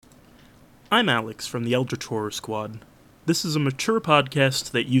I'm Alex from the Eldritch Horror Squad. This is a mature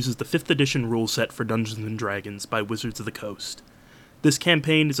podcast that uses the 5th edition rule set for Dungeons & Dragons by Wizards of the Coast. This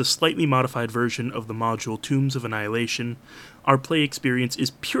campaign is a slightly modified version of the module Tombs of Annihilation. Our play experience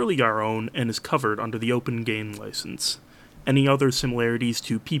is purely our own and is covered under the Open Game license. Any other similarities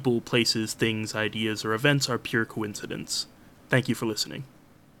to people, places, things, ideas, or events are pure coincidence. Thank you for listening.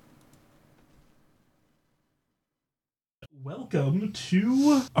 Welcome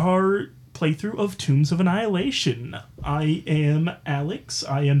to our playthrough of Tombs of Annihilation. I am Alex.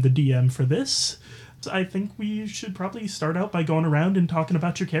 I am the DM for this. I think we should probably start out by going around and talking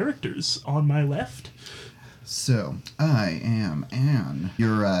about your characters. On my left. So, I am Anne,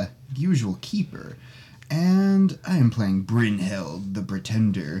 your usual keeper, and I am playing Brynhild, the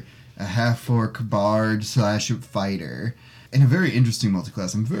Pretender, a half-orc bard / fighter. And a very interesting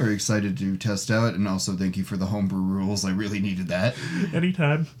multiclass. I'm very excited to test out, and also thank you for the homebrew rules. I really needed that.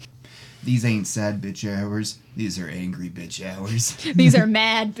 Anytime. These ain't sad bitch hours. These are angry bitch hours. These are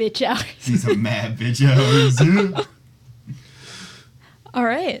mad bitch hours. These are mad bitch hours. All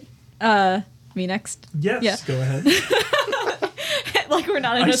right. Me next? Yes, Yeah. Go ahead. Like we're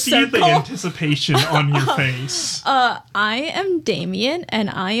not in I a see circle. the anticipation on your face. I am Damien, and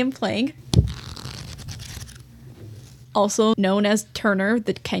I am playing... also known as Turner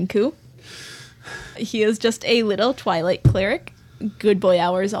the Kenku. He is just a little Twilight cleric. Good boy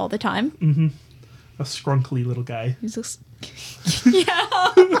hours all the time. Mm-hmm. A scrunkly little guy. He's just...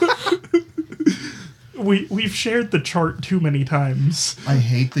 yeah. We've shared the chart too many times. I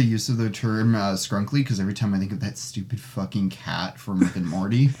hate the use of the term scrunkly, because every time I think of that stupid fucking cat from Rick and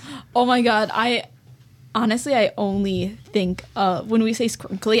Morty. Oh my god, I only think, when we say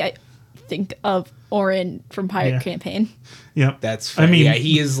scrunkly, I think of Orin from Pirate Campaign. Yep. That's fair. I mean, yeah,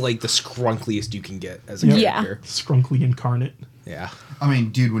 he is like the scrunkliest you can get as a character. Scrunkly incarnate. Yeah. I mean,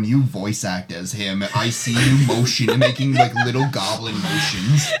 dude, when you voice act as him, I see you making like little goblin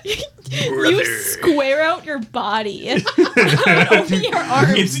motions. You square out your body. Open your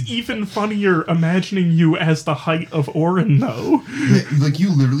arms. It's even funnier imagining you as the height of Orin, though. Like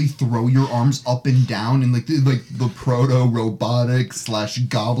you literally throw your arms up and down in like the proto-robotic /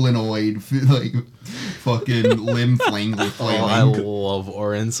 goblinoid like fucking limb flailing. Oh, I love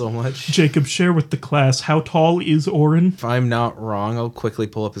Orin so much. Jacob, share with the class, how tall is Orin? If I'm not wrong, I'll quickly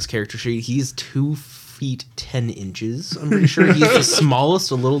pull up his character sheet. He's 2 feet 10 inches. I'm pretty sure he's the smallest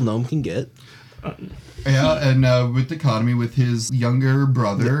a little gnome can get. Yeah, and with dichotomy with his younger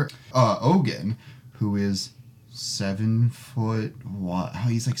brother, Ogun, who is 7 foot,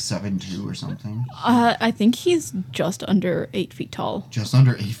 he's like 7'2" or something. I think he's just under 8 feet tall. Just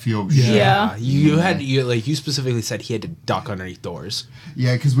under 8 feet. Yeah. You specifically said he had to duck underneath doors.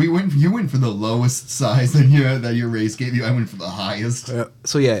 Yeah, because you went for the lowest size that your race gave you. I went for the highest.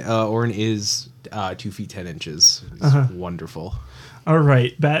 Orin is 2 feet 10 inches. It's wonderful. All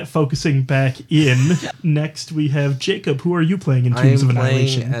right, focusing back in. Next, we have Jacob. Who are you playing in Tombs of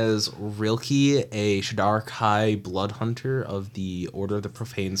Annihilation? I am playing as Rilke, a Shadar Kai blood hunter of the Order of the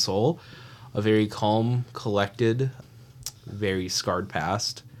Profane Soul. A very calm, collected, very scarred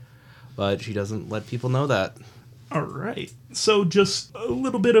past. But she doesn't let people know that. All right. So just a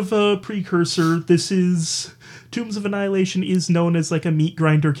little bit of a precursor. This is... Tombs of Annihilation is known as like a meat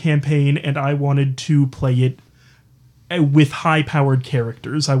grinder campaign, and I wanted to play it with high-powered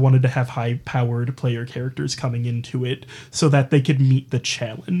characters. I wanted to have high-powered player characters coming into it so that they could meet the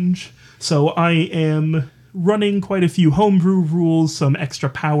challenge. So I am running quite a few homebrew rules, some extra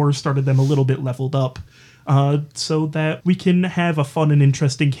power, started them a little bit leveled up, so that we can have a fun and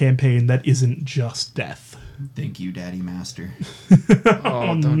interesting campaign that isn't just death. Thank you, Daddy Master.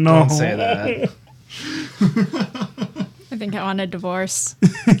 Don't say that. I think I want a divorce.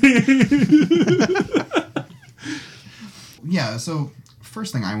 Yeah, so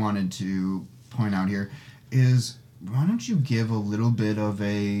first thing I wanted to point out here is, why don't you give a little bit of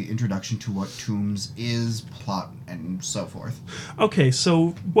a introduction to what Tombs is, plot, and so forth. Okay,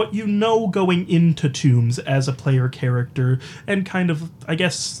 so what you know going into Tombs as a player character, and kind of, I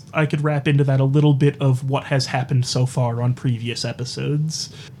guess I could wrap into that a little bit of what has happened so far on previous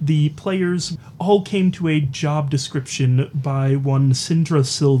episodes. The players all came to a job description by one Sindra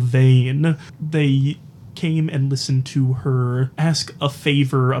Sylvain. They came and listened to her ask a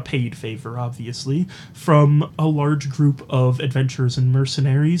paid favor, obviously, from a large group of adventurers and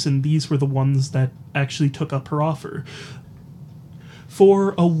mercenaries, and these were the ones that actually took up her offer.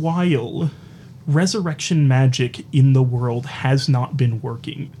 For a while, resurrection magic in the world has not been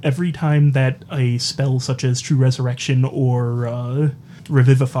working. Every time that a spell such as True Resurrection or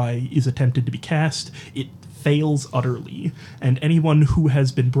Revivify is attempted to be cast, it fails utterly, and anyone who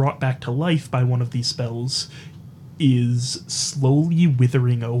has been brought back to life by one of these spells is slowly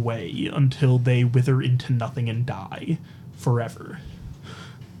withering away until they wither into nothing and die forever.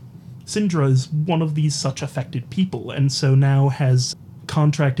 Syndra is one of these such affected people, and so now has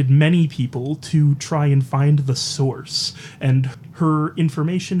contracted many people to try and find the source, and her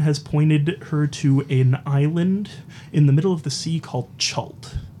information has pointed her to an island in the middle of the sea called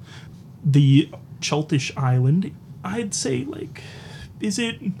Chult. The Chultish island, I'd say, is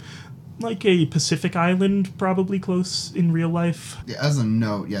it like a Pacific island, probably close in real life? Yeah, as a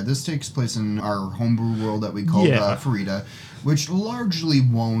note, this takes place in our homebrew world that we call Farida, which largely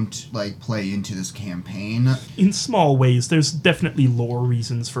won't play into this campaign. In small ways, there's definitely lore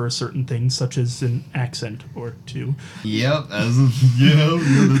reasons for certain things, such as an accent or two. Yep, that's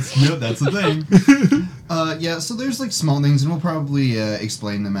a thing. So there's small things, and we'll probably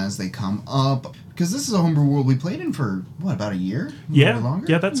explain them as they come up. Because this is a homebrew world we played in for, about a year? Longer?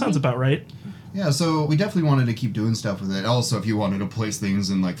 Yeah, that sounds about right. Yeah, so we definitely wanted to keep doing stuff with it. Also, if you wanted to place things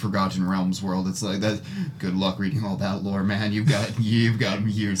in Forgotten Realms world, it's that. Good luck reading all that lore, man. You've got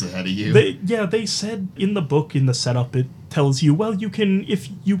years ahead of you. They said in the book, in the setup, it tells you, well, you can, if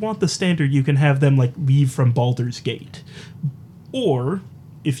you want the standard, you can have them leave from Baldur's Gate, or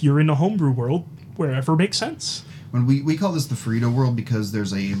if you're in a homebrew world, wherever makes sense. When we call this the Frida world because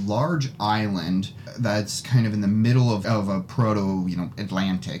there's a large island that's kind of in the middle of a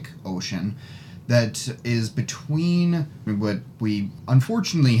Atlantic Ocean that is between what we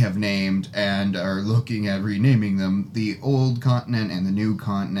unfortunately have named and are looking at renaming them the old continent and the new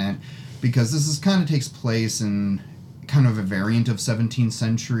continent, because this kind of takes place in kind of a variant of 17th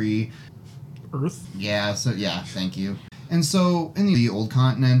century Earth. Thank you. And so, in the old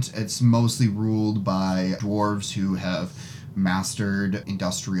continent, it's mostly ruled by dwarves who have mastered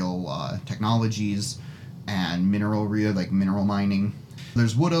industrial technologies and mineral mining.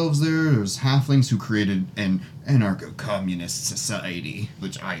 There's wood elves there's halflings who created an anarcho-communist society,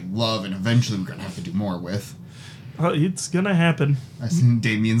 which I love, and eventually we're going to have to do more with. It's going to happen. I seen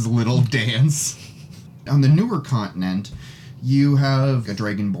Damien's little dance. On the newer continent, you have a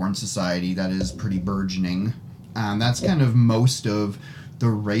dragonborn society that is pretty burgeoning. That's kind of most of the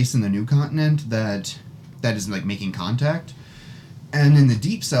race in the new continent that is making contact. And in the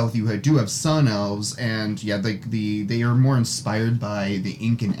deep south, you do have sun elves, and they are more inspired by the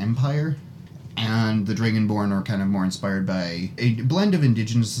Incan Empire, and the Dragonborn are kind of more inspired by a blend of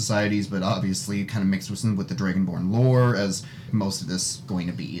indigenous societies, but obviously kind of mixed with the Dragonborn lore, as most of this going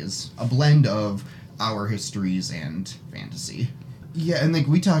to be is a blend of our histories and fantasy. Yeah, and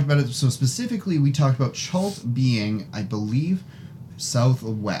we talked about it, so specifically we talked about Chult being, I believe,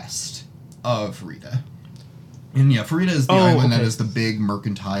 southwest of Farida. And Farida is the island that is the big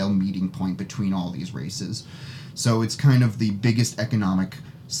mercantile meeting point between all these races. So it's kind of the biggest economic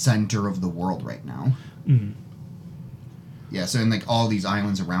center of the world right now. Mm-hmm. Yeah, so all these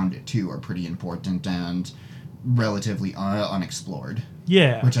islands around it too are pretty important and relatively unexplored.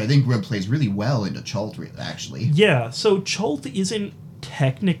 Yeah. Which I think plays really well into Chult, actually. Yeah, so Chult isn't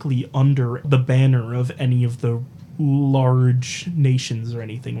technically under the banner of any of the large nations or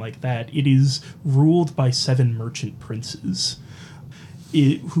anything like that. It is ruled by 7 merchant princes,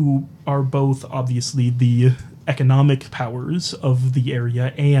 who are both obviously the economic powers of the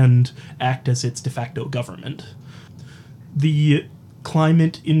area and act as its de facto government. The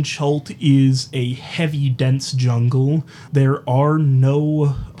climate in Chult is a heavy, dense jungle. There are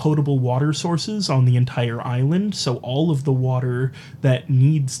no potable water sources on the entire island, so all of the water that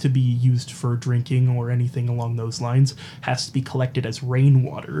needs to be used for drinking or anything along those lines has to be collected as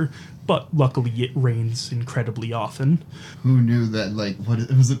rainwater, but luckily it rains incredibly often. Who knew that, what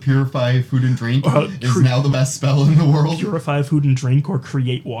was it, purify food and drink is now the best spell in the world? Purify food and drink or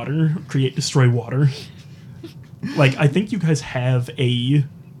create water, destroy water. I think you guys have a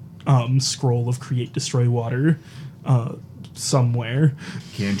scroll of Create, Destroy Water somewhere.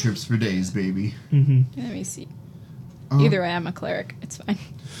 Cantrips for days, baby. Mm-hmm. Let me see. Either way, I'm a cleric. It's fine.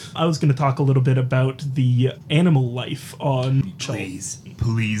 I was going to talk a little bit about the animal life on Chult.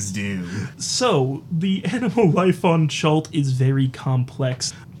 Please do. So, the animal life on Chult is very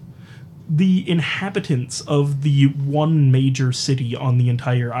complex. The inhabitants of the one major city on the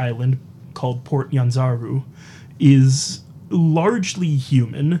entire island, called Port Yanzaru, is largely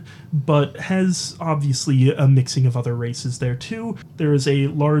human, but has obviously a mixing of other races there too. There is a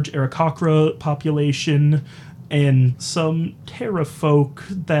large Aarakocra population and some Terra folk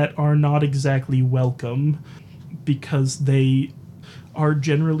that are not exactly welcome because they are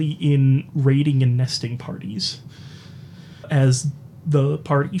generally in raiding and nesting parties, as the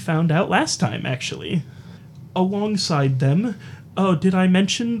party found out last time, actually. alongside them, did I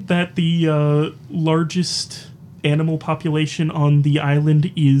mention that the largest animal population on the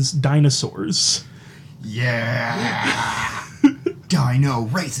island is dinosaurs? Yeah! Dino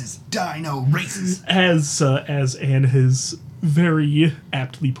races! Dino races! As Anne has very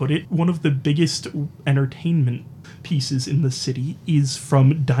aptly put it, one of the biggest entertainment pieces in the city is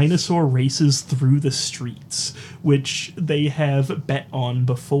from dinosaur races through the streets, which they have bet on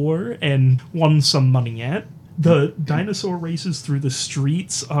before and won some money at. The dinosaur races through the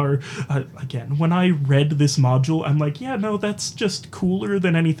streets are, again, when I read this module, I'm like, yeah, no, that's just cooler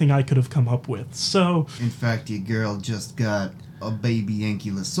than anything I could have come up with. So, in fact, your girl just got a baby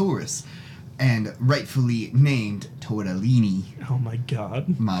Ankylosaurus, and rightfully named Tortellini. oh my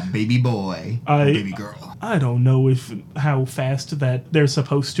god. My baby boy. My baby girl. I don't know how fast that they're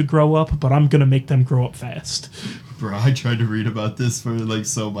supposed to grow up, but I'm gonna make them grow up fast. Bro, I tried to read about this for,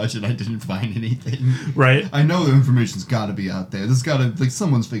 so much, and I didn't find anything. Right? I know the information's gotta be out there. There's gotta,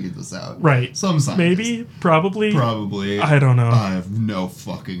 someone's figured this out. Right. Some scientist. Maybe? Probably? Probably. I don't know. I have no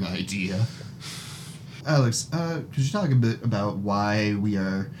fucking idea. Alex, could you talk a bit about why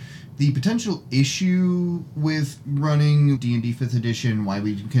the potential issue with running D&D 5th edition, why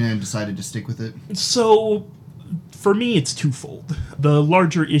we kind of decided to stick with it? So, for me, it's twofold. The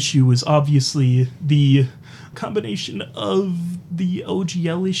larger issue is obviously the combination of the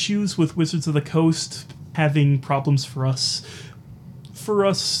OGL issues with Wizards of the Coast having problems for us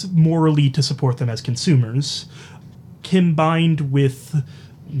morally to support them as consumers, combined with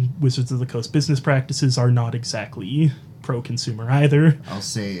Wizards of the Coast business practices are not exactly pro-consumer either. I'll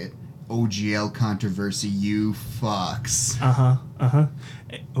say it. OGL controversy, you fucks. Oh,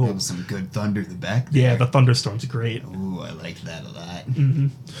 That was some good thunder in the back there. yeah, the thunderstorm's great. Ooh, I like that a lot.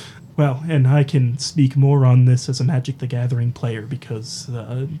 Well, and I can speak more on this as a Magic the Gathering player because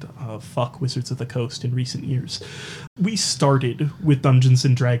fuck Wizards of the Coast in recent years. We started with Dungeons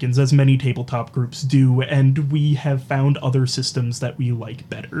 & Dragons, as many tabletop groups do, and we have found other systems that we like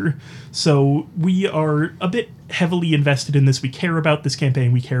better. So we are a bit heavily invested in this. We care about this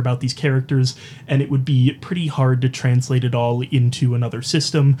campaign, we care about these characters, and it would be pretty hard to translate it all into another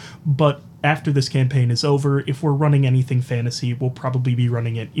system, but after this campaign is over, if we're running anything fantasy, we'll probably be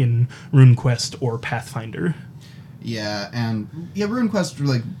running it in RuneQuest or Pathfinder. Yeah, and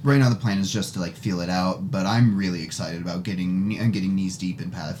RuneQuest, right now the plan is just to feel it out, but I'm really excited about getting knees deep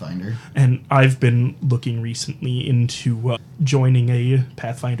in Pathfinder. And I've been looking recently into joining a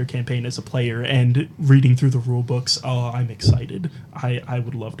Pathfinder campaign as a player and reading through the rule books. Oh, I'm excited. I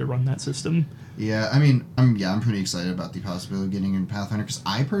would love to run that system. Yeah, I mean, I'm pretty excited about the possibility of getting in Pathfinder, because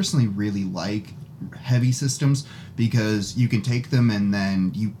I personally really like heavy systems, because you can take them and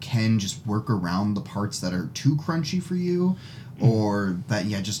then you can just work around the parts that are too crunchy for you, or that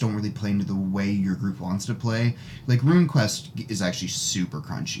just don't really play into the way your group wants to play. RuneQuest is actually super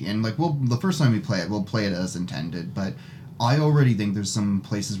crunchy, and the first time we play it, we'll play it as intended, but I already think there's some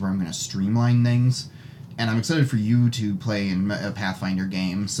places where I'm going to streamline things. And I'm excited for you to play in a Pathfinder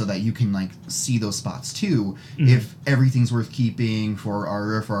game so that you can see those spots too, if everything's worth keeping for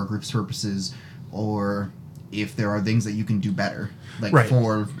our group's purposes, or if there are things that you can do better, Right.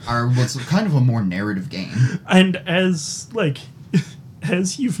 for our what's kind of a more narrative game. And as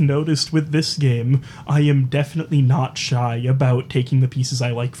you've noticed with this game, I am definitely not shy about taking the pieces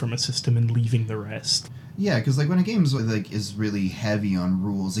I like from a system and leaving the rest. Yeah, because when a game is really heavy on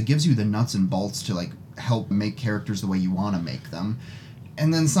rules, it gives you the nuts and bolts to help make characters the way you want to make them.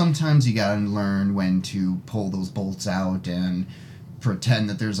 And then sometimes you gotta learn when to pull those bolts out and pretend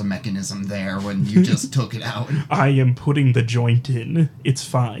that there's a mechanism there when you just took it out. I am putting the joint in. It's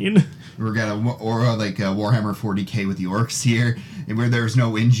fine. We're gonna, or Warhammer 40k with the orcs here, where there's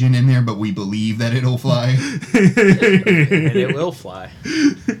no engine in there, but we believe that it'll fly. And it will fly.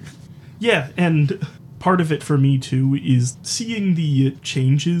 Yeah, and part of it for me too is seeing the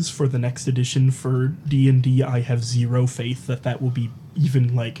changes for the next edition for D&D. I have zero faith that will be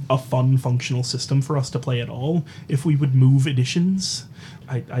even a fun functional system for us to play at all. If we would move editions,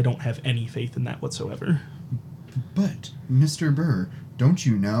 I don't have any faith in that whatsoever. But Mr. Burr, don't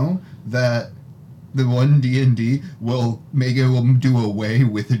you know that the one D&D will do away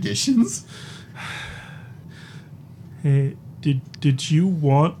with editions? Hey, did you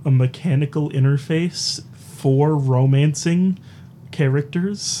want a mechanical interface for romancing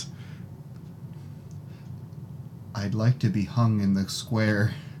characters? I'd like to be hung in the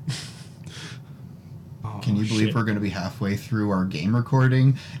square. Can you believe we're going to be halfway through our game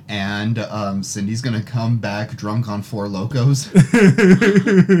recording and Cindy's going to come back drunk on Four Locos?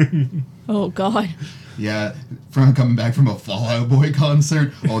 Oh, God. Yeah, from coming back from a Fall Out Boy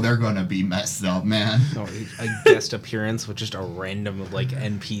concert. Oh, they're gonna be messed up, man. Or a guest appearance with just a random like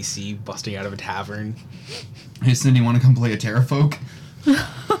NPC busting out of a tavern. Hey, Cindy, want to come play a Terrafolk?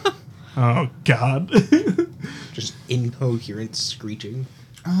 Oh, God. Just incoherent screeching.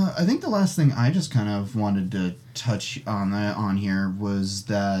 I think the last thing I just kind of wanted to touch on here was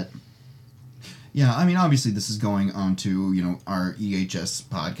that, yeah, I mean, obviously this is going on to, our EHS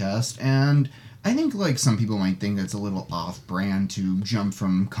podcast, and I think, like, some people might think that's a little off-brand to jump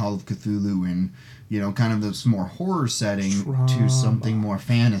from Call of Cthulhu and, kind of this more horror setting to something more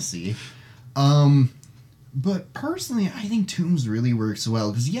fantasy. But personally, I think Tombs really works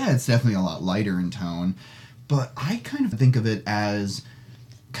well, because, yeah, it's definitely a lot lighter in tone, but I kind of think of it as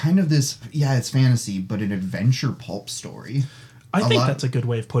kind of this, yeah, it's fantasy, but an adventure pulp story. I think that's a good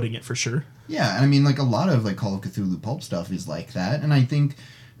way of putting it, for sure. Yeah, and I mean, like, a lot of, like, Call of Cthulhu pulp stuff is like that, and I think,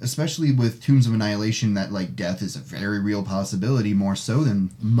 especially with Tombs of Annihilation, that, like, death is a very real possibility, more so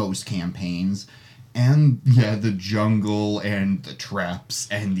than most campaigns. And, yeah, the jungle and the traps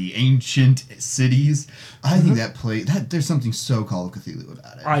and the ancient cities. I think there's something so Call of Cthulhu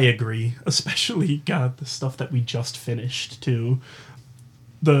about it. I agree. Especially, God, the stuff that we just finished, too.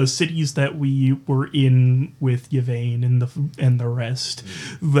 The cities that we were in with Yvain and the rest,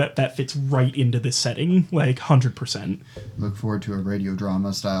 that fits right into this setting, like 100%. Look forward to a radio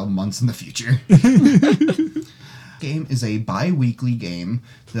drama style months in the future. Game is a bi-weekly game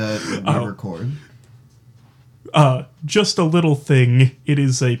that we record. Just a little thing. It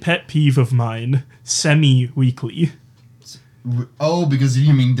is a pet peeve of mine. Semi-weekly. Oh, because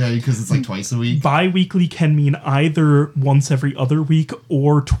you mean because it's like twice a week? Bi-weekly can mean either once every other week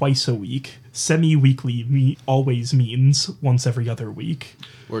or twice a week. Semi-weekly always means once every other week.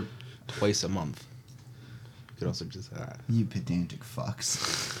 Or twice a month. You could also just say that. You pedantic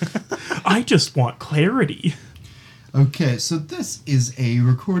fucks. I just want clarity. Okay, so this is a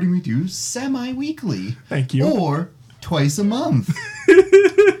recording we do semi-weekly. Thank you. Or twice a month.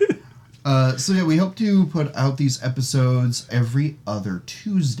 So yeah, we hope to put out these episodes every other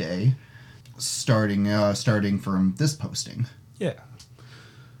Tuesday, starting from this posting. Yeah.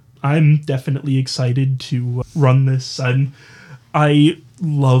 I'm definitely excited to run this. I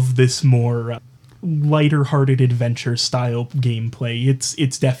love this more lighter-hearted adventure style gameplay.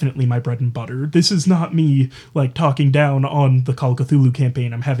 It's definitely my bread and butter. This is not me like talking down on the Call of Cthulhu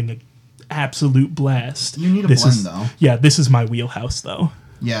campaign. I'm having an absolute blast. You need a blend, though. Yeah, this is my wheelhouse, though.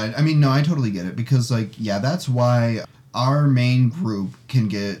 Yeah, I mean, no, I totally get it, because, like, yeah, that's why our main group can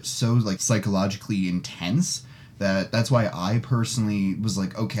get so, like, psychologically intense. That's why I personally was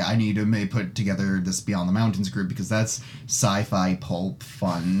like, okay, I need to put together this Beyond the Mountains group, because that's sci-fi, pulp,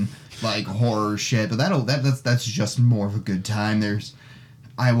 fun, like, horror shit, but that's just more of a good time.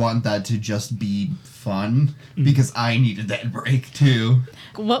 I want that to just be fun, because I needed that break, too.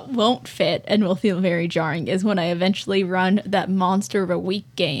 What won't fit and will feel very jarring is when I eventually run that Monster of a Week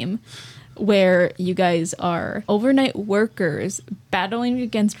game where you guys are overnight workers battling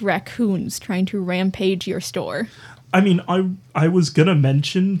against raccoons trying to rampage your store. I mean, I was gonna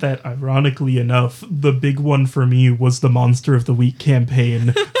mention that, ironically enough, the big one for me was the Monster of the Week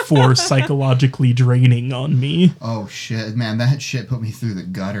campaign for psychologically draining on me. Oh, shit. Man, that shit put me through the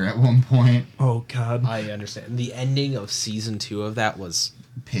gutter at one point. Oh, God. I understand. The ending of season 2 of that was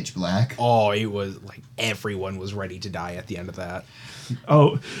Pitch black. Oh, it was like everyone was ready to die at the end of that.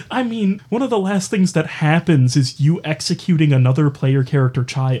 Oh, I mean, one of the last things that happens is you executing another player character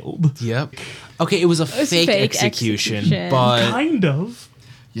child. Yep. Okay, it was a fake execution, but... Kind of.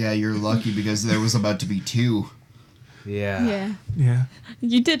 Yeah, you're lucky because there was about to be 2. Yeah.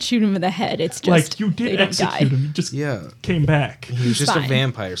 You did shoot him in the head. It's just like, you they did don't execute die. him. You just came back. He was just fine. a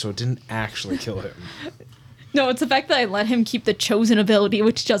vampire, so it didn't actually kill him. No, it's the fact that I let him keep the chosen ability,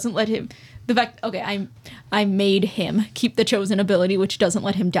 which doesn't let him... The fact... Okay, I made him keep the chosen ability, which doesn't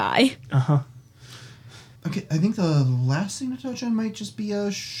let him die. Uh-huh. Okay, I think the last thing to touch on might just be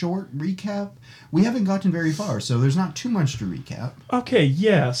a short recap. We haven't gotten very far, so there's not too much to recap. Okay,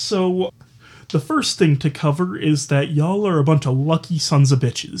 yeah, so the first thing to cover is that y'all are a bunch of lucky sons of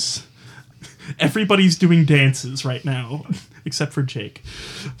bitches. Everybody's doing dances right now, except for Jake.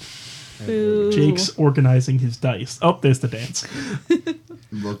 Boo. Jake's organizing his dice. Oh, there's the dance.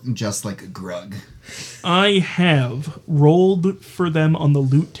 Look just like a grug. I have rolled for them on the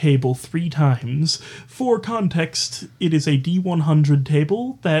loot table 3 times. For context, it is a D100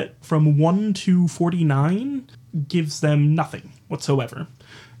 table that from 1 to 49 gives them nothing whatsoever.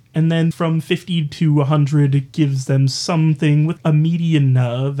 And then from 50 to 100 gives them something with a median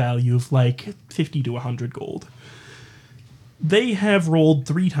value of like 50 to 100 gold. They have rolled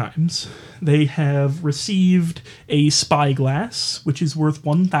 3 times. They have received a spyglass, which is worth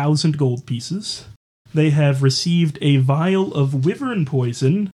 1,000 gold pieces. They have received a vial of wyvern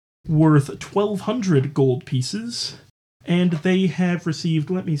poison, worth 1,200 gold pieces. And they have received,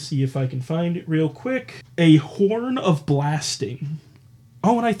 let me see if I can find it real quick, a horn of blasting.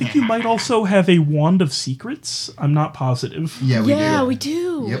 Oh, and I think you might also have a wand of secrets. I'm not positive. Yeah, we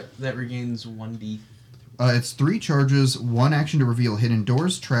do. Yep. That regains 1d. It's 3 charges, 1 action to reveal hidden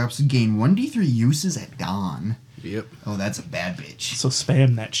doors, traps, gain 1d3 uses at dawn. Yep. Oh, that's a bad bitch. So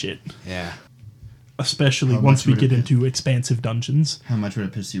spam that shit. Yeah. Especially How once much we would get it be? into expansive dungeons. How much would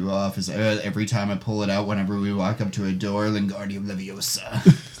it piss you off? Is every time I pull it out, whenever we walk up to a door, Lingardium Leviosa.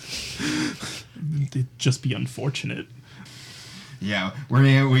 It'd just be unfortunate. Yeah, we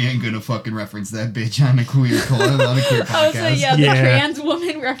ain't gonna fucking reference that bitch on a queer podcast. I was like, the Yeah. trans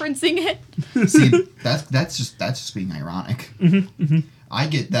woman referencing it. See, that's just being ironic. I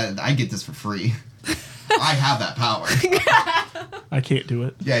get this for free. I have that power. I can't do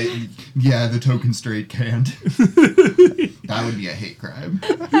it. Yeah, the token straight can't. That would be a hate crime.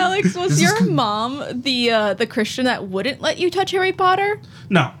 Alex, was This is your mom the Christian that wouldn't let you touch Harry Potter?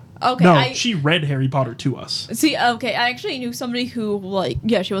 No. Okay, No, she read Harry Potter to us. See, okay, I actually knew somebody who,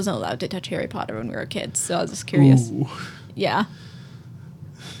 she wasn't allowed to touch Harry Potter when we were kids, so I was just curious. Ooh. Yeah.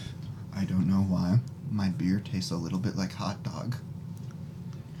 I don't know why. My beer tastes a little bit like hot dog.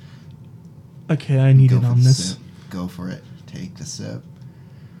 Okay, I need Go it for on the this. sip. Go for it. Take the sip.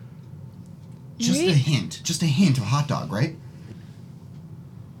 Wait. Just a hint of hot dog, right?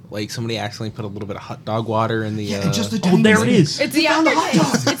 Like somebody accidentally put a little bit of hot dog water in the. Just a Oh, tiny there bit. it is. It's the found the hot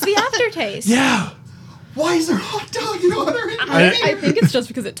aftertaste. dog. It's the aftertaste. Yeah. Why is there hot dog in water? I think it's just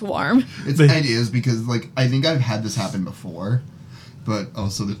because it's warm. It is because I think I've had this happen before, but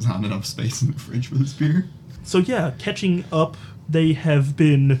also there's not enough space in the fridge for this beer. So yeah, catching up, they have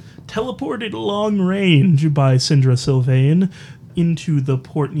been teleported long range by Syndra Sylvain into the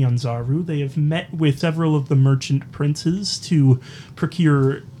Port Nyanzaru. They have met with several of the merchant princes to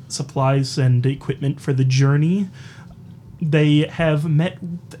procure supplies and equipment for the journey. They have met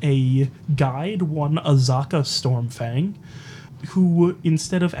with a guide, one Azaka Stormfang, who,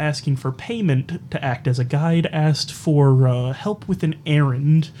 instead of asking for payment to act as a guide, asked for help with an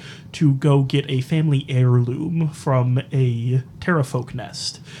errand to go get a family heirloom from a terrafolk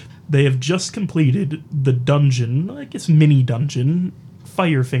nest. They have just completed the dungeon, I guess mini dungeon,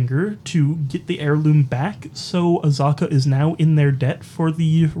 Firefinger, to get the heirloom back, so Azaka is now in their debt for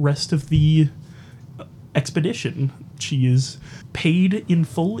the rest of the expedition. She is paid in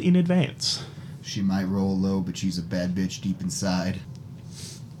full in advance. She might roll low, but she's a bad bitch deep inside.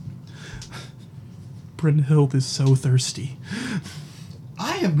 Brynhild is so thirsty.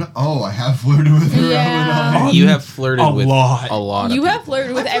 I have no. Oh, I have flirted with her. Yeah. haven't You have flirted A with lot. a lot. You of have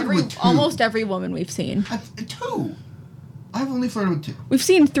flirted with I've flirted with two. almost every woman we've seen. I? 2. I've only flirted with 2. We've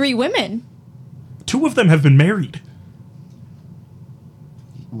seen 3 women. 2 of them have been married.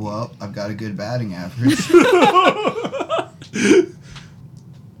 Well, I've got a good batting average.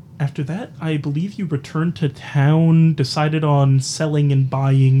 After that, I believe you returned to town, decided on selling and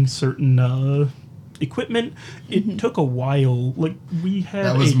buying certain equipment. It took a while. Like, we had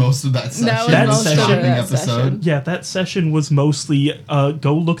That was most of that session. That was most of shopping that episode. session. Yeah, that session was mostly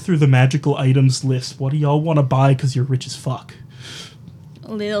go look through the magical items list. What do y'all want to buy because you're rich as fuck?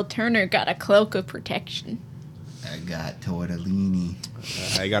 Lil Turner got a cloak of protection. I got tortellini.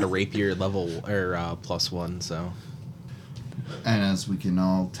 I got a rapier level or +1, so And as we can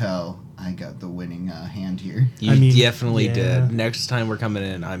all tell, I got the winning hand here. you I mean, definitely yeah. did. Next time we're coming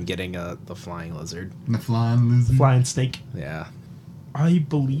in, I'm getting the flying lizard. The flying lizard. Flying snake. Yeah. I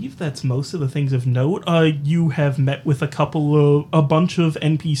believe that's most of the things of note. You have met with a bunch of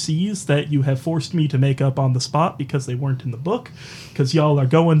NPCs that you have forced me to make up on the spot because they weren't in the book. Because y'all are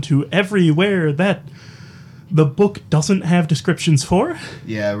going to everywhere that the book doesn't have descriptions for.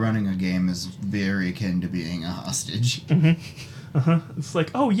 Yeah, running a game is very akin to being a hostage. It's like,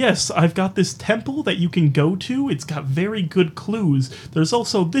 oh yes, I've got this temple that you can go to. It's got very good clues. There's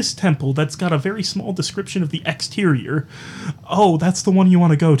also this temple that's got a very small description of the exterior. Oh, that's the one you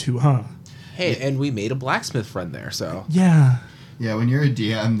want to go to, huh? Hey, and we made a blacksmith friend there, so Yeah. Yeah, when you're a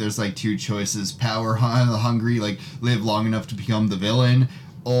DM, there's 2 choices. Power hungry, live long enough to become the villain,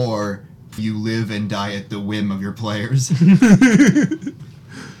 or you live and die at the whim of your players.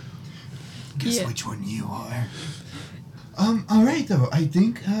 Guess Yeah. which one you are. Alright though, I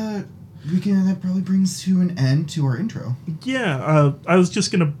think That probably brings to an end to our intro. Yeah, I was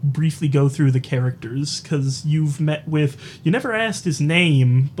just going to briefly go through the characters, because you've met with... You never asked his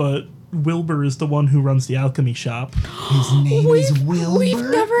name, but Wilbur is the one who runs the alchemy shop. His name is Wilbur? We've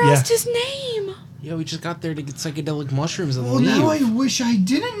never asked Yeah. his name. Yeah, we just got there to get psychedelic mushrooms and Well, leave. now I wish I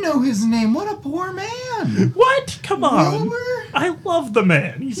didn't know his name. What a poor man. What? Come on. Wilbur? I love the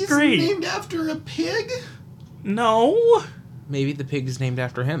man. He's great. Named after a pig? No. Maybe the pig is named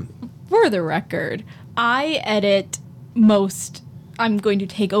after him. For the record, I edit most. I'm going to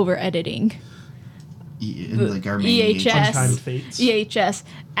take over editing. Like our main EHS. Untimed fates. EHS.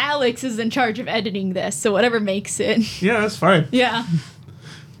 Alex is in charge of editing this, so whatever makes it. Yeah, that's fine. Yeah.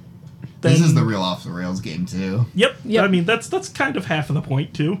 This Then- is the real off the rails game too. Yep. Yep. I mean, that's kind of half of the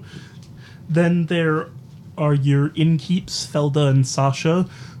point, too. Then there are your innkeeps, Felda and Sasha.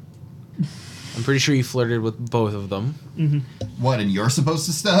 I'm pretty sure you flirted with both of them. What, and you're supposed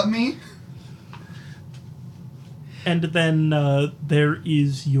to stop me? And then there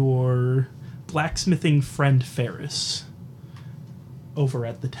is your blacksmithing friend Ferris over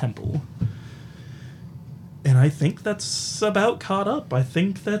at the temple. And I think that's about caught up. I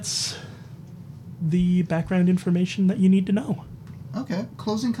think that's the background information that you need to know. Okay,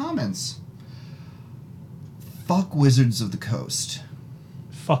 closing comments. Fuck Wizards of the Coast.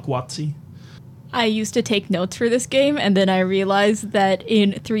 Fuck Watsy. I used to take notes for this game, and then I realized that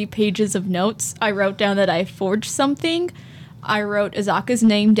in 3 pages of notes, I wrote down that I forged something. I wrote Azaka's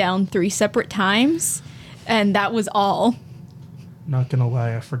name down 3 separate times, and that was all. Not gonna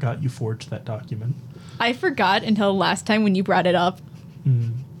lie, I forgot you forged that document. I forgot until last time when you brought it up.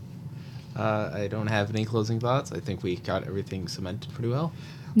 I don't have any closing thoughts. I think we got everything cemented pretty well.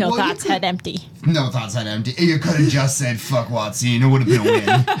 No Well, you thoughts, could- head empty. No thoughts that empty. You could have just said fuck Watsy and it would have been a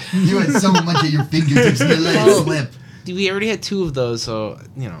win. You had so much at your fingertips and you let it slip. We already had 2 of those, so,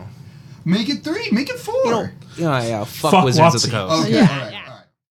 Make it 3, make it 4. Yeah, fuck Fuck Wizards of the Watsy. Coast. Okay, Yeah. alright.